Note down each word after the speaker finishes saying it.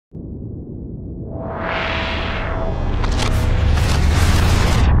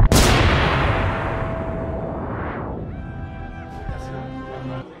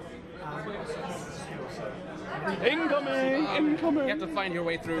to find your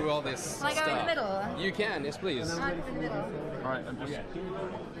way through all this Can I go in the middle? You can, yes, please. I'll go in the middle. Right, I'm just...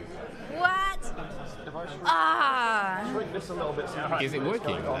 What? Ah! Shrink this a little bit. Is it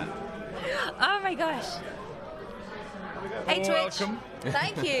working? Oh my gosh. Hey Twitch. Welcome.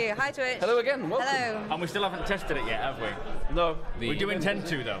 Thank you. Hi Twitch. Hello again. Welcome. Hello. And we still haven't tested it yet, have we? No. We do intend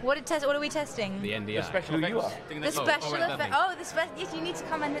to, though. What are we testing? The NDI. The special Who you effects are? thing The that- special right, that effect. thing. Oh, yes, you need to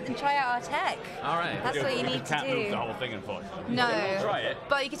come and try out our tech. All right. That's what you We need to can't move the do. whole thing, unfortunately. No. We'll try it.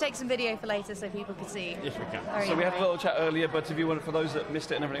 But you can take some video for later so people can see. Yes, we can. Very So we had a nice. little chat earlier, but if you want, for those that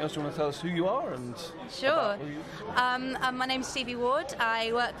missed it and everything else, do you want to tell us who you are and? Sure. Who you- My name's Stevie Ward.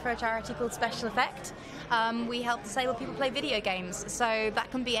 I work for a charity called Special Effect. We help disabled people play video games. So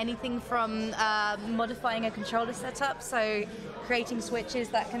that can be anything from modifying a controller setup, so creating switches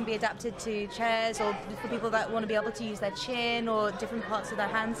that can be adapted to chairs, or for people that want to be able to use their chin or different parts of their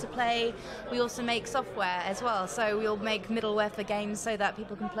hands to play. We also make software as well, so we'll make middleware for games so that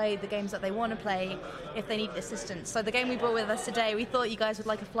people can play the games that they want to play if they need assistance. So the game we brought with us today, we thought you guys would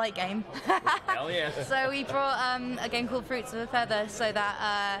like a flight game. Hell yes. So we brought a game called Fruits of a Feather, so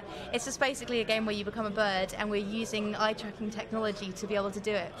that it's just basically a game where you become a bird, and we're using eye tracking technology to be able to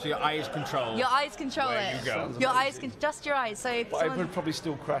do it. So your eyes control. Your eyes control Where it. you go. Your eyes can just your eyes. So if But I someone, would probably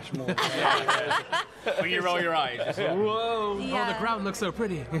still crash more. When you roll your eyes. It's like, whoa. Oh, the yeah, ground looks so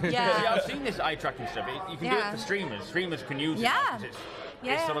pretty. Yeah, yeah, I've seen this eye tracking stuff. You can do Yeah. it for streamers. Streamers can use it. Yeah. now, 'cause it's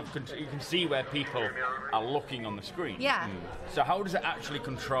Yeah. sort of you can see where people are looking on the screen. yeah. So how does it actually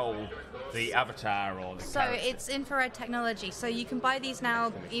control the avatar or the So character? it's infrared technology. So you can buy these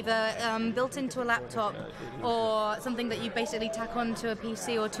now either built into a laptop or something that you basically tack onto a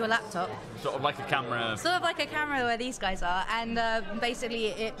PC or to a laptop. Sort of like a camera. Sort of like a camera where these guys are, and basically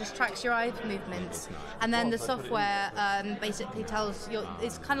it just tracks your eye movements, and then the software basically tells you,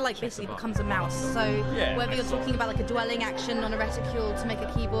 it's kind of like basically becomes a mouse. So Yeah. whether you're talking about like a dwelling action on a reticule to make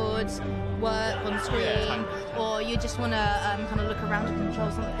a keyboard work on screen, or you just want to kind of look around and control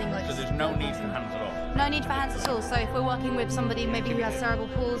something like. So there's no need for hands at all. No need for hands at all. So if we're working with somebody maybe who has cerebral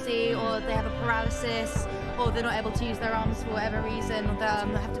palsy, or they have a paralysis, or they're not able to use their arms for whatever reason, or they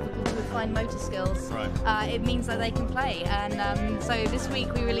have difficulty with fine motor skills, Right. it means that they can play. And so this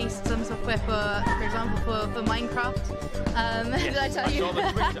week we released some software for example, for Minecraft. Did I tell you?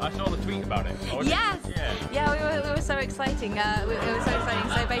 I saw the tweet about it. Oh, Yes. Yeah. Yeah, we were so exciting. It was so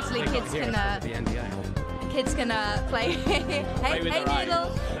exciting. So basically, kids Here, can. the NDI. Kids can play. hey, with hey, their eyes.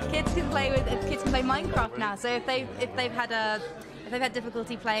 Noodle. Kids can play Minecraft now. So if they've had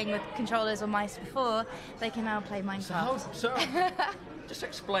difficulty playing with controllers or mice before, they can now play Minecraft. So just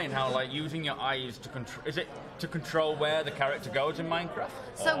explain how, like, using your eyes to control, is it to control where the character goes in Minecraft?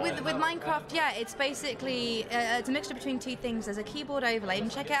 So with Minecraft, yeah, it's basically it's a mixture between two things. There's a keyboard overlay, and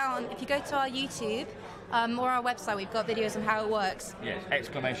check it out if you go to our YouTube or our website. We've got videos on how it works. Yes,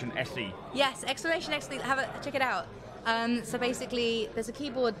 exclamation SE. Yes, exclamation! Check it out. So basically, there's a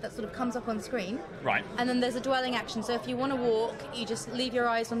keyboard that sort of comes up on screen, Right. and then there's a dwelling action. So if you want to walk, you just leave your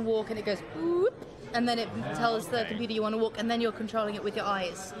eyes on walk, and it goes whoop, and then it tells the computer you want to walk, and then you're controlling it with your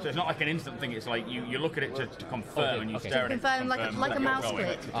eyes. So it's not like an instant thing, it's like you look at it to confirm, and you stare at it Confirm, like a that mouse you're going.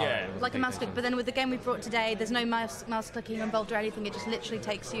 click. Yeah. Like a mouse click, but then with the game we brought today, there's no mouse clicking involved or anything. It just literally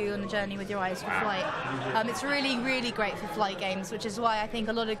takes you on a journey with your eyes for flight. It's really, really great for flight games, which is why I think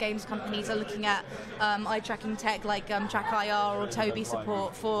a lot of games companies are looking at eye tracking tech like Track IR or Toby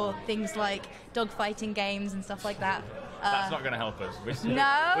support for things like dogfighting games and stuff like that. That's not going to help us.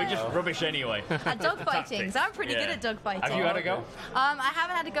 No. We're just rubbish anyway. At dogfighting, so I'm pretty good at dogfighting. Have you had a go? I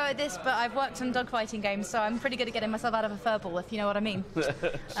haven't had a go at this, but I've worked on dogfighting games, so I'm pretty good at getting myself out of a furball, if you know what I mean.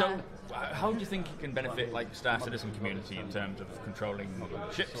 So, how do you think it can benefit, like, the Star Citizen community in terms of controlling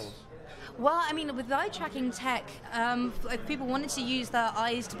ships? Well, I mean, with eye tracking tech, if people wanted to use their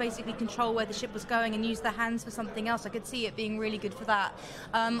eyes to basically control where the ship was going and use their hands for something else, I could see it being really good for that.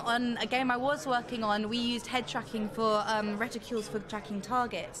 On a game I was working on, we used head tracking for reticules for tracking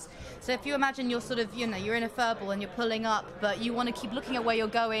targets. So if you imagine you're sort of, you're in a furball and you're pulling up, but you want to keep looking at where you're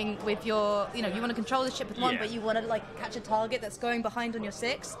going with your, you want to control the ship with one, but you want to like catch a target that's going behind on your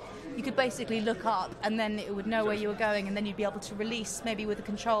six. You could basically look up, and then it would know where you were going, and then you'd be able to release, maybe with a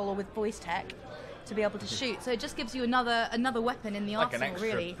control or with voice tech, to be able to shoot. So it just gives you another weapon in the Like arsenal, an extra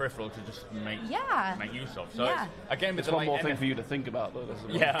really. peripheral to just make use of. So Yeah. it's, again, with It's the one more like, thing for you to think about, though, doesn't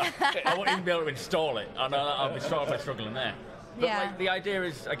it? Yeah, I won't even be able to install it. I'll be struggling there. But Yeah. like, the idea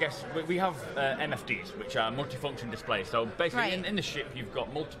is, I guess, we have MFDs, which are multifunction displays. So basically, Right. in the ship, you've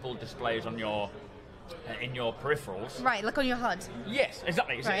got multiple displays on your in your peripherals. Right, like on your HUD. Yes,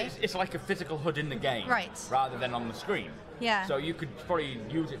 exactly. It's like a physical HUD in the game, right, rather than on the screen. Yeah. So you could probably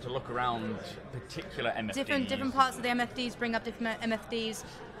use it to look around particular MFDs. Different parts of the MFDs bring up different MFDs.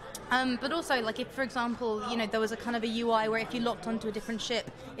 But also, like if, for example, you know, there was a kind of a UI where if you locked onto a different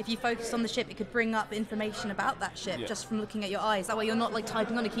ship, if you focused on the ship, it could bring up information about that ship just from looking at your eyes. That way you're not like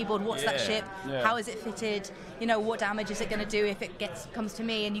typing on a keyboard, what's that ship, how is it fitted, you know, what damage is it going to do if it comes to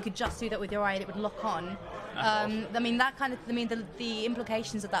me, and you could just do that with your eye and it would lock on. Awesome. I mean, that kind of, I mean, the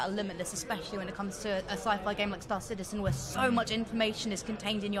implications of that are limitless, especially when it comes to a sci-fi game like Star Citizen, where so much information is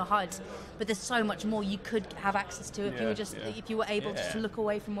contained in your HUD, but there's so much more you could have access to if you were just if you were able just to look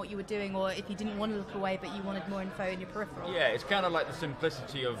away from what you were doing, or if you didn't want to look away but you wanted more info in your peripheral. Yeah, it's kind of like the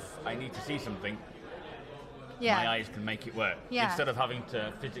simplicity of I need to see something. My eyes can make it work instead of having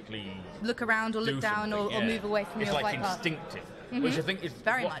to physically look around or look down or move away from your flight path. It's like instinctive, which I think is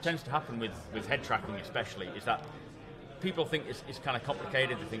what tends to happen with head tracking, especially, is that people think it's kind of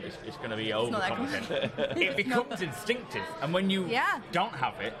complicated. They think it's going to be over complicated. It becomes instinctive, and when you don't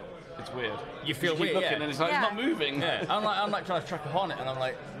have it, it's weird. You feel keep weird, looking and it's like it's not moving. Yeah, I'm like trying to track a hornet, and I'm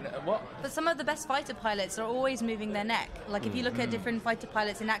like, what? But some of the best fighter pilots are always moving their neck. Like if you look at different fighter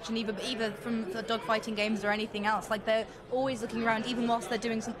pilots in action, either from the dogfighting games or anything else, like they're always looking around, even whilst they're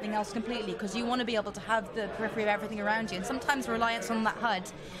doing something else completely, because you want to be able to have the periphery of everything around you. And sometimes reliance on that HUD.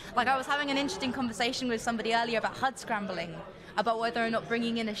 Like I was having an interesting conversation with somebody earlier about HUD scrambling, about whether or not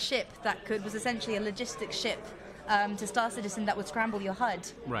bringing in a ship that was essentially a logistics ship. To Star Citizen that would scramble your HUD.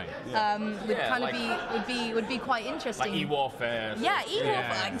 Right. Would be quite interesting. Like e-warfare. Yeah,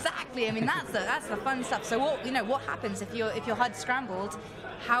 e-warfare, exactly. I mean, that's the fun stuff. So what happens if your HUD scrambled?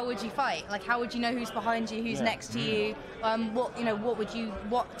 How would you fight? Like, how would you know who's behind you, who's next to you?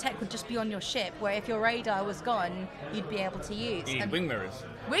 What tech would just be on your ship? Where if your radar was gone, you'd be able to use. You need wing mirrors.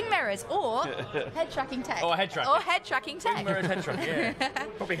 Wing mirrors or head tracking tech. Or head tracking. Or head tracking tech. Wing mirrors, head tracking. Yeah,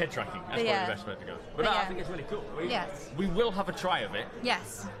 probably head tracking. That's probably the best way to go. But no, I think it's really cool. We will have a try of it.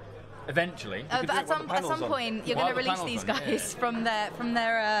 Yes. Eventually. At some point, you're going to release these guys from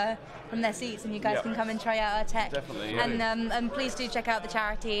their seats, and you guys can come and try out our tech. Definitely. And please do check out the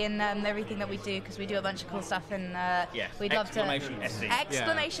charity and everything that we do, because we do a bunch of cool stuff, and we'd love to.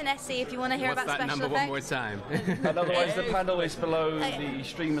 Exclamation SC if you want to hear about special effects. One more time. And otherwise, the panel is below the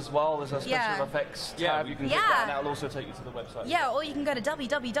stream as well. There's a special effects tab. You can click that, and that'll also take you to the website. Yeah, or you can go to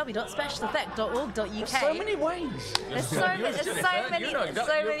www.specialeffect.org.uk. So many ways. There's so many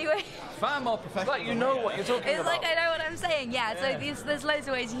ways. Far more professional. Like you know what you're talking about. It's like I know what I'm saying. Yeah. So there's loads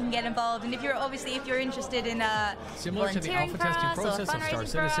of ways you can get involved, and if you're interested in similar to the alpha testing process of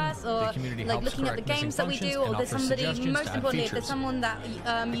Star Citizen, the community helps looking at the games that we do, or there's somebody, most importantly, if there's someone that you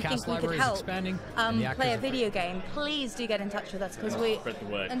think we could help play a video game, please do get in touch with us, because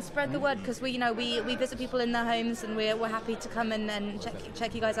spread the word, because we visit people in their homes, and we're happy to come and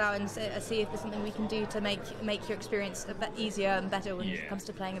check you guys out and see if there's something we can do to make your experience a bit easier and better when it comes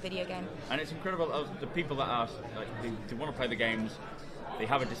to playing a video game. And it's incredible, the people that are they want to play the games, they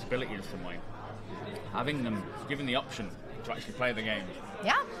have a disability in some way. Having them given the option to actually play the games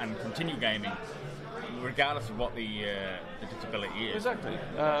and continue gaming, regardless of what the disability is. Exactly.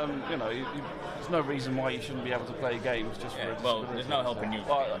 There's no reason why you shouldn't be able to play games just for a disability. Well, there's no helping you.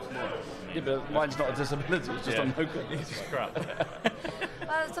 But mine's not a disability. It's just I'm no good. It's just crap.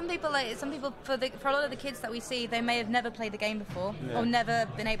 Some people for a lot of the kids that we see, they may have never played the game before, or never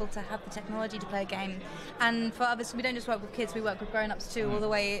been able to have the technology to play a game. And for others, we don't just work with kids; we work with grown-ups too, all the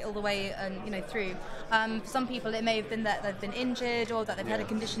way, and through. For some people, it may have been that they've been injured, or that they've had a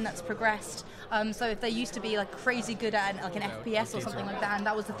condition that's progressed. So if they used to be like crazy good at like an FPS or something like that, and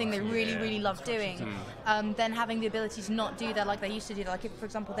that was the thing they really loved doing, then having the ability to not do that like they used to do, like if, for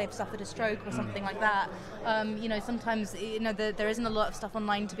example, they've suffered a stroke or something like that, sometimes there isn't a lot of stuff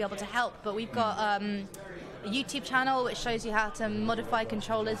online to be able to help, but we've got a YouTube channel which shows you how to modify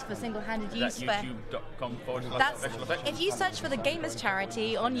controllers for single-handed use. YouTube.com/special effects. If you search for the Gamers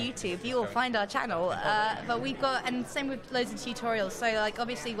Charity on YouTube, you will find our channel. But we've got, and same with loads of tutorials. So like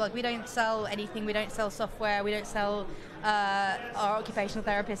obviously, we don't sell anything. We don't sell software. We don't sell our occupational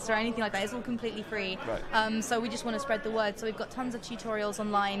therapists or anything like that. It's all completely free. Right. So we just want to spread the word. So we've got tons of tutorials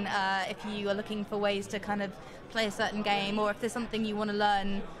online. If you are looking for ways to kind of play a certain game, or if there's something you want to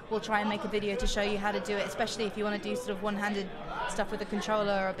learn, we'll try and make a video to show you how to do it, especially if you want to do sort of one-handed stuff with the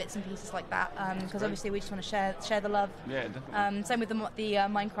controller or bits and pieces like that, because obviously we just want to share the love. Yeah, definitely. Same with the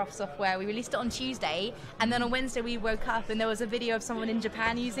Minecraft software. We released it on Tuesday, and then on Wednesday we woke up and there was a video of someone in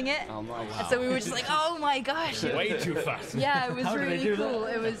Japan using it. Oh, nice. And so we were just like, oh my gosh. Way too fast. Yeah, it was really cool.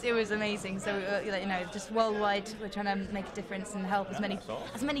 It was amazing. So just worldwide, we're trying to make a difference and help as many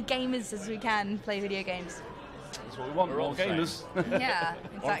gamers as we can play video games. That's what we want. We're all gamers. Yeah,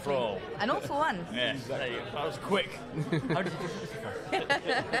 exactly. One for all. And all for one. Yeah, exactly. That was quick. How did you do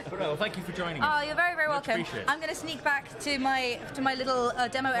this? Well, thank you for joining us. Oh, you're very, very Much welcome. appreciated. I'm going to sneak back to my little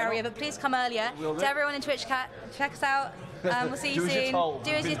demo area, but please come earlier. To everyone in Twitch chat, check us out. We'll see you soon.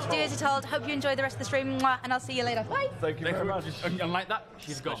 Do as you're told. Hope you enjoy the rest of the stream, and I'll see you later. Bye. Thank you very much. And like that,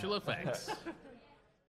 She's got special effects.